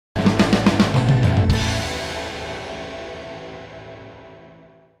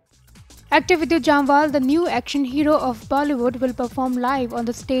Actor Vidyut Jamwal, the new action hero of Bollywood, will perform live on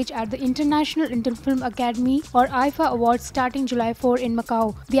the stage at the International Indian Film Academy or IIFA Awards starting July 4 in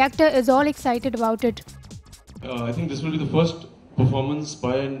Macau. The actor is all excited about it. I think this will be the first performance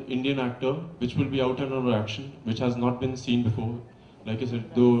by an Indian actor which will be out and out action, which has not been seen before. Like I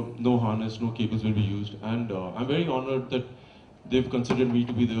said, though no harness, no cables will be used, and I'm very honored that they've considered me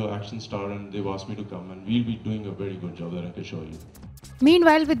to be the action star and they've asked me to come, and we'll be doing a very good job, that I can assure you.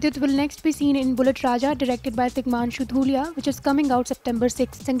 Meanwhile, Vidyut will next be seen in Bullet Raja, directed by Tigmanshu Dhulia, which is coming out September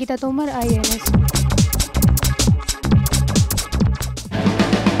 6. Sangeeta Tomar, IINS.